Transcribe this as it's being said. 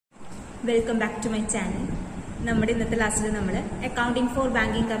Welcome back to my channel. നമ്മുടെ ഇന്നത്തെ ക്ലാസ്സിൽ നമ്മൾ അക്കൗണ്ടിംഗ് ഫോർ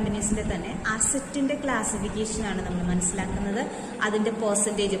ബാങ്കിങ് കമ്പനീസിന്റെ തന്നെ അസറ്റിന്റെ ക്ലാസിഫിക്കേഷൻ ആണ് നമ്മൾ മനസ്സിലാക്കുന്നത്. അതിന്റെ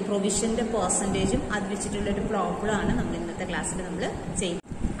പെർസെന്റേജ്, പ്രൊവിഷന്റെ പെർസെന്റേജും അത് വെച്ചിട്ടുള്ള ഒരു പ്രോബ്ലം ആണ് നമ്മൾ ഇന്നത്തെ ക്ലാസ്സിൽ നമ്മൾ ചെയ്യുന്നത്.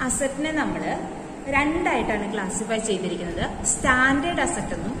 അസറ്റിനെ നമ്മൾ രണ്ടായിട്ടാണ് ക്ലാസിഫൈ ചെയ്തിരിക്കുന്നത്, സ്റ്റാൻഡേർഡ്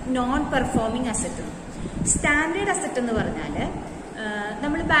അസറ്റ് എന്നും നോൺ പെർഫോമിംഗ് അസറ്റ് എന്നും. സ്റ്റാൻഡേർഡ് അസറ്റ് എന്ന് പറഞ്ഞാൽ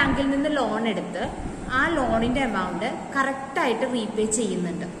നമ്മൾ ബാങ്കിൽ നിന്ന് ലോൺ എടുത്ത് ആ ലോണിന്റെ എമൗണ്ട് കറക്റ്റായിട്ട് റീപേ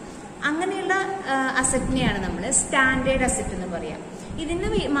ചെയ്യുന്നുണ്ട്. അങ്ങനെയുള്ള അസറ്റിനെയാണ് നമ്മൾ സ്റ്റാൻഡേർഡ് അസറ്റ് എന്ന് പറയാം. ഇതിന്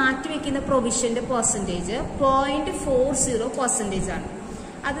മാറ്റിവെക്കുന്ന പ്രൊവിഷന്റെ പെർസെന്റേജ് 0.40% ആണ്.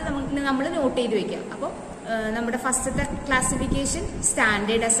 അത് നമ്മൾ നോട്ട് ചെയ്ത് വെക്കാം. അപ്പോൾ നമ്മുടെ ഫസ്റ്റത്തെ ക്ലാസിഫിക്കേഷൻ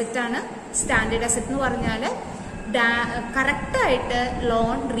സ്റ്റാൻഡേർഡ് അസറ്റ് ആണ്. സ്റ്റാൻഡേർഡ് അസറ്റ് എന്ന് പറഞ്ഞാൽ കറക്റ്റായിട്ട്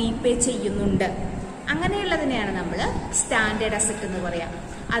ലോൺ റീപേ ചെയ്യുന്നുണ്ട്. അങ്ങനെയുള്ളതിനെയാണ് നമ്മൾ സ്റ്റാൻഡേർഡ് അസറ്റ് എന്ന് പറയാം.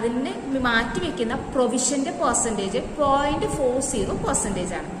 അതിന് മാറ്റിവെക്കുന്ന പ്രൊവിഷന്റെ പെർസെന്റേജ്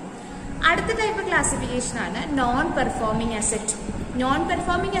 0.40% ആണ്. അടുത്ത ടൈപ്പ് ക്ലാസിഫിക്കേഷൻ ആണ് non performing asset. Non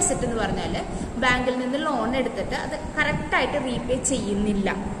performing asset എന്ന് പറഞ്ഞാൽ ബാങ്കിൽ നിന്ന് ലോൺ എടുത്തിട്ട് അത് കറക്റ്റായിട്ട് റീപേ ചെയ്യുന്നില്ല.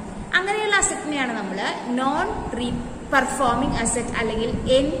 അങ്ങനെയുള്ള അസറ്റിനെയാണ് നമ്മൾ നോൺ പെർഫോമിംഗ് അസറ്റ് അല്ലെങ്കിൽ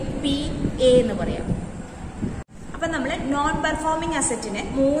NPA എന്ന് പറയാം. അപ്പൊ നമ്മൾ നോൺ പെർഫോമിംഗ് അസറ്റിനെ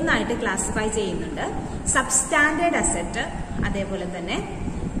മൂന്നായിട്ട് ക്ലാസിഫൈ ചെയ്യുന്നുണ്ട്. സബ്സ്റ്റാൻഡേർഡ് അസറ്റ്, അതേപോലെ തന്നെ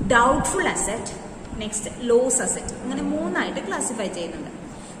doubtful asset, next loss asset. അങ്ങനെ മൂന്നായിട്ട് ക്ലാസിഫൈ ചെയ്യുന്നുണ്ട്.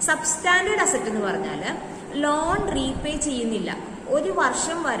 സബ്സ്റ്റാൻഡേർഡ് അസറ്റ് എന്ന് പറഞ്ഞാൽ ലോൺ റീപേ ചെയ്യുന്നില്ല, ഒരു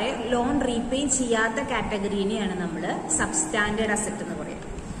വർഷം വരെ ലോൺ റീപേ ചെയ്യാത്ത കാറ്റഗറിനെയാണ് നമ്മൾ സബ്സ്റ്റാൻഡേർഡ് അസറ്റ് എന്ന് പറയുന്നത്.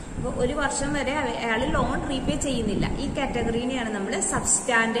 അപ്പോൾ ഒരു വർഷം വരെ അയാൾ ലോൺ റീപേ ചെയ്യുന്നില്ല, ഈ കാറ്റഗറിനെയാണ് നമ്മൾ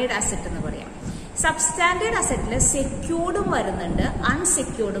സബ്സ്റ്റാൻഡേർഡ് അസറ്റ് എന്ന് പറയാം. സബ്സ്റ്റാൻഡേർഡ് അസറ്റിൽ സെക്യൂർഡും വരുന്നുണ്ട്,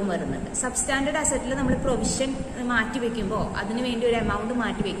 അൺസെക്യൂർഡും വരുന്നുണ്ട്. സബ്സ്റ്റാൻഡേർഡ് അസറ്റിൽ നമ്മൾ പ്രൊവിഷൻ മാറ്റിവെക്കുമ്പോൾ, അതിനുവേണ്ടി ഒരു എമൗണ്ട്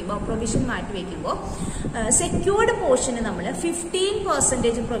മാറ്റിവെക്കുമ്പോൾ, പ്രൊവിഷൻ മാറ്റിവെക്കുമ്പോൾ സെക്യൂർഡ് പോർഷന് നമ്മൾ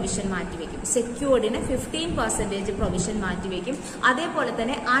 15% പ്രൊവിഷൻ മാറ്റിവെക്കും. സെക്യൂർഡിന് 15% പ്രൊവിഷൻ മാറ്റിവെക്കും. അതേപോലെ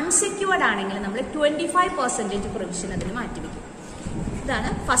തന്നെ അൺസെക്യൂർഡ് ആണെങ്കിൽ നമ്മൾ 25% പ്രൊവിഷൻ അതിന് മാറ്റിവെക്കും. ഇതാണ്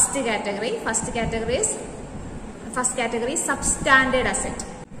first category. First category substandard asset.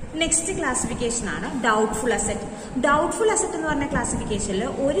 Next classification ആണ് ഡൗട്ട്ഫുൾ അസറ്റ്. ഡൗട്ട്ഫുൾ അസറ്റ് എന്ന് പറഞ്ഞ ക്ലാസിഫിക്കേഷനിൽ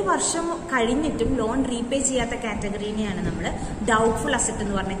ഒരു വർഷം കഴിഞ്ഞിട്ടും ലോൺ റീപേ ചെയ്യാത്ത കാറ്റഗറിനെയാണ് നമ്മൾ ഡൗട്ട്ഫുൾ അസറ്റ്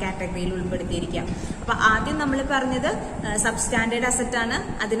എന്ന് പറഞ്ഞ കാറ്റഗറിയിൽ ഉൾപ്പെടുത്തിയിരിക്കുക. അപ്പൊ ആദ്യം നമ്മൾ പറഞ്ഞത് സബ്സ്റ്റാൻഡേർഡ് അസറ്റ് ആണ്.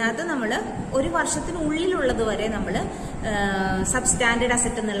 അതിനകത്ത് നമ്മൾ ഒരു വർഷത്തിനുള്ളിലുള്ളത് വരെ നമ്മൾ സബ്സ്റ്റാൻഡേർഡ്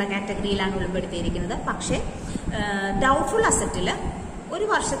അസറ്റ് എന്നുള്ള കാറ്റഗറിയിലാണ് ഉൾപ്പെടുത്തിയിരിക്കുന്നത്. പക്ഷേ ഡൗട്ട്ഫുൾ അസറ്റിൽ ഒരു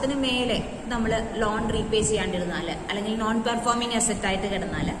വർഷത്തിന് മേലെ നമ്മൾ ലോൺ റീപേ ചെയ്യാണ്ടിരുന്നാൽ, അല്ലെങ്കിൽ നോൺ പെർഫോമിംഗ് അസറ്റ് ആയിട്ട്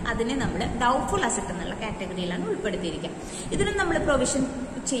കിടന്നാൽ, അതിനെ നമ്മൾ ഡൗട്ട്ഫുൾ അസറ്റ് എന്നുള്ള കാറ്റഗറിയിലാണ് ഉൾപ്പെടുത്തിയിരിക്കുക. ഇതിനും നമ്മൾ പ്രൊവിഷൻ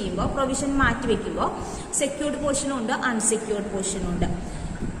ചെയ്യുമ്പോൾ, പ്രൊവിഷൻ മാറ്റിവെക്കുമ്പോൾ സെക്യൂർഡ് പോർഷനും ഉണ്ട്, അൺസെക്യൂർഡ് പോർഷനും ഉണ്ട്.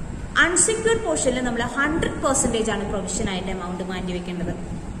 അൺസെക്യൂർഡ് പോർഷനിൽ നമ്മൾ 100% ആണ് പ്രൊവിഷനായിട്ട് എമൗണ്ട് മാറ്റിവെക്കേണ്ടത്.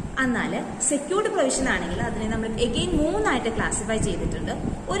 എന്നാൽ സെക്യൂർഡ് പ്രൊവിഷൻ ആണെങ്കിൽ അതിനെ നമ്മൾ എഗെയിൻ മൂന്നായിട്ട് ക്ലാസിഫൈ ചെയ്തിട്ടുണ്ട്.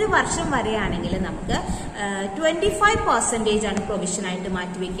 ഒരു വർഷം വരെയാണെങ്കിൽ നമുക്ക് 25% ആണ് പ്രൊവിഷനായിട്ട്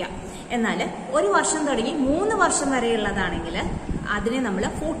മാറ്റിവെക്കുക. എന്നാൽ ഒരു വർഷം തുടങ്ങി 3 വർഷം വരെയുള്ളതാണെങ്കിൽ അതിനെ നമ്മൾ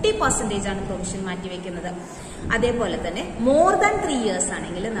 40% ആണ് പ്രൊവിഷൻ മാറ്റിവെക്കുന്നത്. അതേപോലെ തന്നെ മോർ ദാൻ 3 years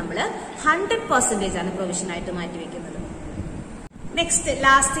ആണെങ്കിൽ നമ്മൾ 100% ആണ് പ്രൊവിഷനായിട്ട് മാറ്റിവെക്കുന്നത്. Next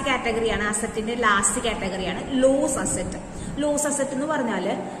last കാറ്റഗറിയാണ്, അസറ്റിന്റെ last കാറ്റഗറിയാണ് loss asset. Loss asset എന്ന് പറഞ്ഞാൽ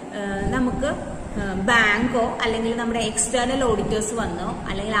നമുക്ക് ബാങ്കോ അല്ലെങ്കിൽ നമ്മുടെ എക്സ്റ്റേണൽ ഓഡിറ്റേഴ്സ് വന്നോ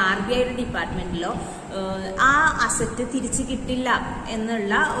അല്ലെങ്കിൽ RBIയുടെ ഡിപ്പാർട്ട്മെന്റിലോ ആ അസറ്റ് തിരിച്ചു കിട്ടില്ല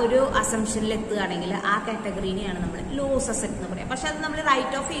എന്നുള്ള ഒരു അസംഷനിൽ എത്തുകയാണെങ്കിൽ ആ കാറ്റഗറിനെയാണ് നമ്മൾ ലോസ് അസറ്റ് എന്ന് പറയാം. പക്ഷെ അത് നമ്മൾ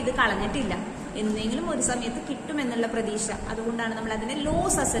റൈറ്റ് ഓഫ് ചെയ്ത് കളഞ്ഞിട്ടില്ല, എന്തെങ്കിലും ഒരു സമയത്ത് കിട്ടുമെന്നുള്ള പ്രതീക്ഷ. അതുകൊണ്ടാണ് നമ്മൾ അതിനെ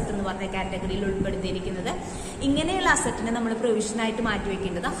ലോസ് അസറ്റ് എന്ന് പറഞ്ഞ കാറ്റഗറിയിൽ ഉൾപ്പെടുത്തിയിരിക്കുന്നത്. ഇങ്ങനെയുള്ള അസറ്റിനെ നമ്മൾ പ്രൊവിഷനായിട്ട്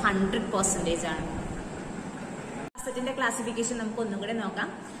മാറ്റിവെക്കേണ്ടത് 100% ആണ്. അസറ്റിന്റെ ക്ലാസിഫിക്കേഷൻ നമുക്ക് ഒന്നും കൂടെ നോക്കാം.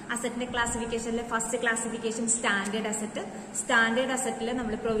 അസറ്റിന്റെ ക്ലാസിഫിക്കേഷനിലെ first classification standard asset. Standard അസറ്റിൽ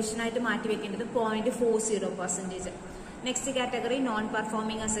നമ്മൾ പ്രൊവിഷനായിട്ട് മാറ്റിവെക്കേണ്ടത് 0.40%. Next category non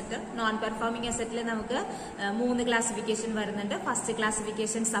performing asset. Non performing അസറ്റിൽ നമുക്ക് 3 ക്ലാസിഫിക്കേഷൻ വരുന്നുണ്ട്. First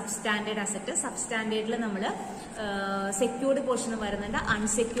classification substandard asset. സബ്സ്റ്റാൻഡേർഡിൽ നമ്മൾ സെക്യൂർഡ് പോർഷനും വരുന്നുണ്ട്,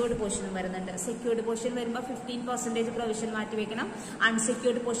 അൺസെക്യൂർഡ് പോർഷനും വരുന്നുണ്ട്. സെക്യൂർഡ് പോർഷൻ വരുമ്പോൾ 15% പ്രൊവിഷൻ മാറ്റിവെക്കണം.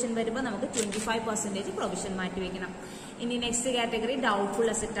 അൺസെക്യൂർഡ് പോർഷൻ വരുമ്പോൾ നമുക്ക് 25% പ്രൊവിഷൻ മാറ്റിവെക്കണം. ഇനി നെക്സ്റ്റ് കാറ്റഗറി ഡൗട്ട്ഫുൾ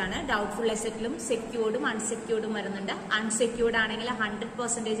അസറ്റ് ആണ്. ഡൗട്ട്ഫുൾ അസറ്റിലും സെക്യൂർഡും അൺസെക്യൂർഡും വരുന്നുണ്ട്. അൺസെക്യൂർഡ് ആണെങ്കിൽ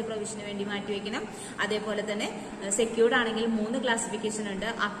 100% പ്രൊവിഷന് വേണ്ടി മാറ്റിവെക്കണം. അതേപോലെ തന്നെ സെക്യൂർഡ് ആണെങ്കിൽ 3 ക്ലാസിഫിക്കേഷൻ ഉണ്ട്.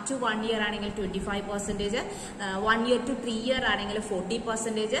 അപ് ടു 1 year ആണെങ്കിൽ 25%, 1 year to 3 year ആണെങ്കിൽ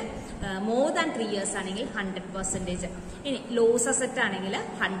 40%, മോർ ദാൻ 3 years ആണെങ്കിൽ 100%. ഇനി ലോസ് അസറ്റ് ആണെങ്കിൽ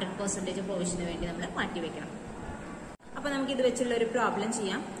 100% പ്രൊവിഷന് വേണ്ടി നമ്മൾ മാറ്റിവെക്കണം. അപ്പൊ നമുക്ക് ഇത് വെച്ചുള്ള ഒരു പ്രോബ്ലം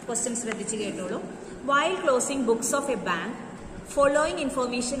ചെയ്യാം. ക്വസ്റ്റ്യൻ ശ്രദ്ധിച്ച് കേട്ടോളൂ. While closing books of a bank, Following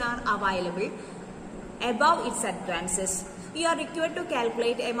information are available above its advances. You are required to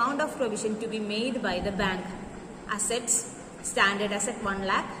calculate amount of provision to be made by the bank. Assets, standard asset 1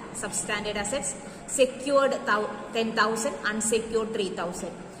 lakh, substandard assets, secured 10,000, unsecured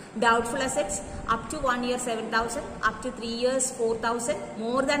 3,000. Doubtful assets up to 1 year 7,000, up to 3 years 4,000,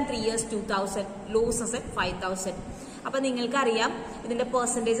 more than 3 years 2,000, loose asset 5,000. അപ്പോൾ നിങ്ങൾക്കറിയാം ഇതിന്റെ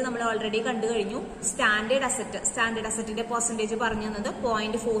percentage നമ്മൾ already കണ്ടു കഴിഞ്ഞു. Standard അസറ്റിന്റെ percentage പറഞ്ഞു തന്നത്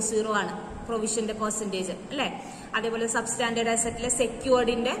 0.40 ആണ് പ്രൊവിഷന്റെ percentage അല്ലെ. അതേപോലെ സബ്സ്റ്റാൻഡേർഡ് അസറ്റിലെ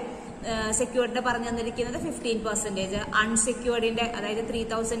സെക്യൂർഡിന്റെ പറഞ്ഞു തന്നിരിക്കുന്നത് 15%, അൺസെക്യൂർഡിന്റെ അതായത്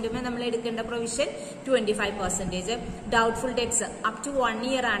 3,000 നമ്മൾ എടുക്കേണ്ട provision 25%. Doubtful debts up to 1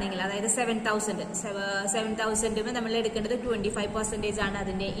 year ആണെങ്കിൽ അതായത് 7,000 നമ്മൾ എടുക്കേണ്ടത് 25% ആണ്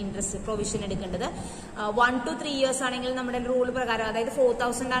അതിന്റെ ഇൻട്രസ്റ്റ് പ്രൊവിഷൻ എടുക്കേണ്ടത്. 1 to 3 ഇയേഴ്സ് ആണെങ്കിൽ നമ്മുടെ റൂൾ പ്രകാരം അതായത്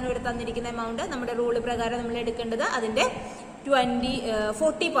 4,000 ആണ് ഇവിടെ തന്നിരിക്കുന്ന എമൗണ്ട്. നമ്മുടെ റൂൾ പ്രകാരം നമ്മൾ എടുക്കേണ്ടത് അതിന്റെ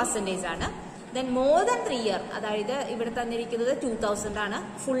 40% ആണ്. Then more than 3 year അതായത് ഇവിടെ തന്നിരിക്കുന്നത് 2,000 ആണ്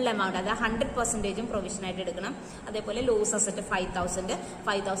ഫുൾ എമൗണ്ട്, അതായത് 100% പ്രൊവിഷൻ ആയിട്ട് എടുക്കണം. അതേപോലെ ലോസ് അസറ്റ്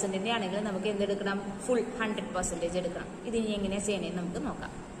 5,000 ആണെങ്കിൽ നമുക്ക് എന്തെടുക്കണം, ഫുൾ 100% എടുക്കണം. ഇത് ഇനി എങ്ങനെയാ ചെയ്യണേന്ന് നമുക്ക്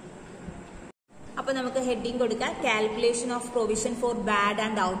നോക്കാം. അപ്പൊ നമുക്ക് ഹെഡിങ് കൊടുക്കാം, calculation of provision for bad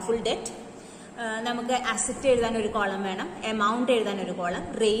and doubtful debt. നമുക്ക് അസറ്റ് എഴുതാൻ ഒരു കോളം വേണം, എമൗണ്ട് എഴുതാൻ ഒരു കോളം,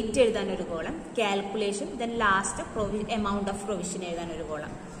 റേറ്റ് എഴുതാൻ ഒരു column, calculation, then last amount of provision എഴുതാൻ ഒരു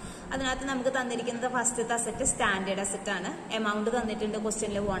കോളം. അതിനകത്ത് നമുക്ക് തന്നിരിക്കുന്നത് ഫസ്റ്റത്തെ അസറ്റ് സ്റ്റാൻഡേർഡ് അസറ്റ് ആണ്. എമൗണ്ട് തന്നിട്ടുണ്ട്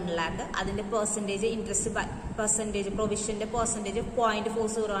ക്വസ്റ്റ്യനിൽ 1 lakh. അതിന്റെ പെർസെൻറ്റേജ് ഇൻട്രസ്റ്റ് പെർസെൻറ്റേജ് പ്രൊവിഷന്റെ പെർസെൻറ്റേജ്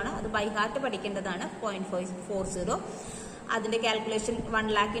 0.40 ആണ്. അത് ബൈ ഹാർട്ട് പഠിക്കേണ്ടതാണ് 0.40. അതിന്റെ കാൽക്കുലേഷൻ 1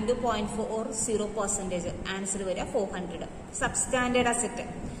 lakh into 0.40%, ആൻസർ വരിക 400. സബ്സ്റ്റാൻഡേർഡ് അസറ്റ്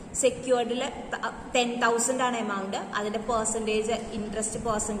സെക്യൂർഡില് 10,000 ആണ് എമൗണ്ട്. അതിന്റെ പെർസെൻറ്റേജ് ഇൻട്രസ്റ്റ്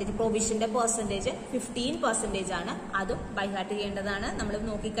പെർസെൻറ്റേജ് പ്രൊവിഷന്റെ പെർസെൻറ്റേജ് 15% ആണ്. അതും ബൈ ഹാർട്ട് ചെയ്യേണ്ടതാണ്. നമ്മൾ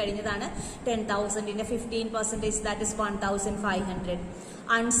നോക്കിക്കഴിഞ്ഞതാണ്. 10,000ന്റെ 15% ദാറ്റ് ഇസ് 1,500.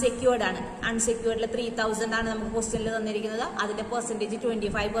 അൺസെക്യൂർഡ് ആണ്. അൺസെക്യൂർഡിൽ 3,000 ആണ് നമുക്ക് ക്വസ്റ്റ്യനിൽ തന്നിരിക്കുന്നത്. അതിന്റെ പെർസെൻറ്റേജ്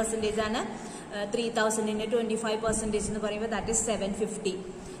 25% ആണ്. 3,000ന്റെ 25% എന്ന് പറയുമ്പോൾ that is 750.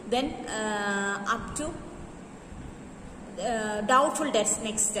 Then up to doubtful debts.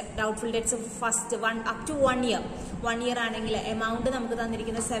 Next doubtful debts first up to 1 year. 1 year ആണെങ്കിൽ എമൗണ്ട് നമുക്ക്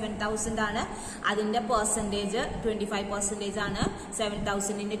തന്നിരിക്കുന്നത് 7,000 ആണ്. അതിന്റെ പെർസെൻറ്റേജ് 25% ആണ്.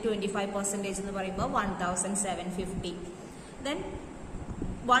 7,000ന്റെ 25% എന്ന് പറയുമ്പോൾ 1,750. ദെൻ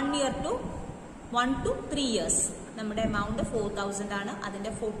 1 to 3 years നമ്മുടെ എമൗണ്ട് 4,000 ആണ്.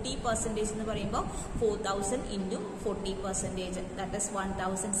 അതിന്റെ 40% എന്ന് പറയുമ്പോൾ 4,000 into 40%, that is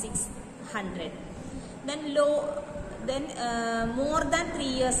 1,600. Then more than 3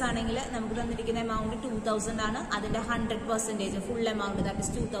 years ആണെങ്കിൽ നമുക്ക് തന്നിരിക്കുന്ന എമൗണ്ട് 2,000 ആണ്. അതിന്റെ 100% ഫുൾ എമൗണ്ട് ദാറ്റ്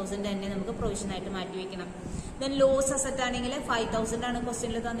ഇസ് 2,000 തന്നെ നമുക്ക് പ്രൊവിഷൻ ആയിട്ട് മാറ്റി വെക്കണം. ദെൻ ലോസ് അസറ്റ് ആണെങ്കിൽ 5,000 ആണ്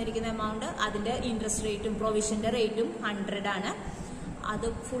ക്വസ്റ്റ്യനിൽ തന്നിരിക്കുന്ന എമൗണ്ട്. അതിന്റെ ഇൻട്രസ്റ്റ് റേറ്റും പ്രൊവിഷന്റെ റേറ്റും 100 ആണ്. അത്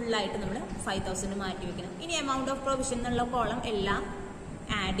ഫുള്ളായിട്ട് നമ്മൾ 5,000 മാറ്റി വെക്കണം. ഇനി എമൗണ്ട് ഓഫ് പ്രൊവിഷൻ എന്നുള്ള കോളം എല്ലാം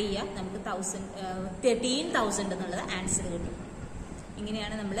ആഡ് ചെയ്യാം. നമുക്ക് 13,000 എന്നുള്ളത് ആൻസർ കിട്ടും.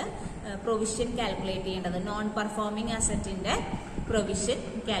 ഇങ്ങനെയാണ് നമ്മൾ പ്രൊവിഷൻ കാൽക്കുലേറ്റ് ചെയ്യേണ്ടത്. നോൺ പെർഫോമിംഗ് അസറ്റിന്റെ പ്രൊവിഷൻ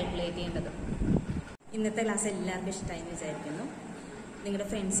കാൽക്കുലേറ്റ് ചെയ്യേണ്ടത്. ഇന്നത്തെ ക്ലാസ് എല്ലാവർക്കും ഇഷ്ടമായി എന്ന് വിചാരിക്കുന്നു. നിങ്ങളുടെ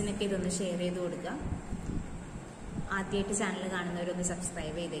ഫ്രണ്ട്സിനൊക്കെ ഇതൊന്ന് ഷെയർ ചെയ്ത് കൊടുക്കുക. ആദ്യമായിട്ട് ചാനൽ കാണുന്നവരൊന്ന്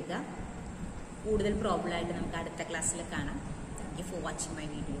സബ്സ്ക്രൈബ് ചെയ്തേക്കുക. കൂടുതൽ പ്രോബ്ലം ആയിട്ട് നമുക്ക് അടുത്ത ക്ലാസ്സിൽ കാണാം. Thank you for watching my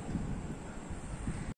video.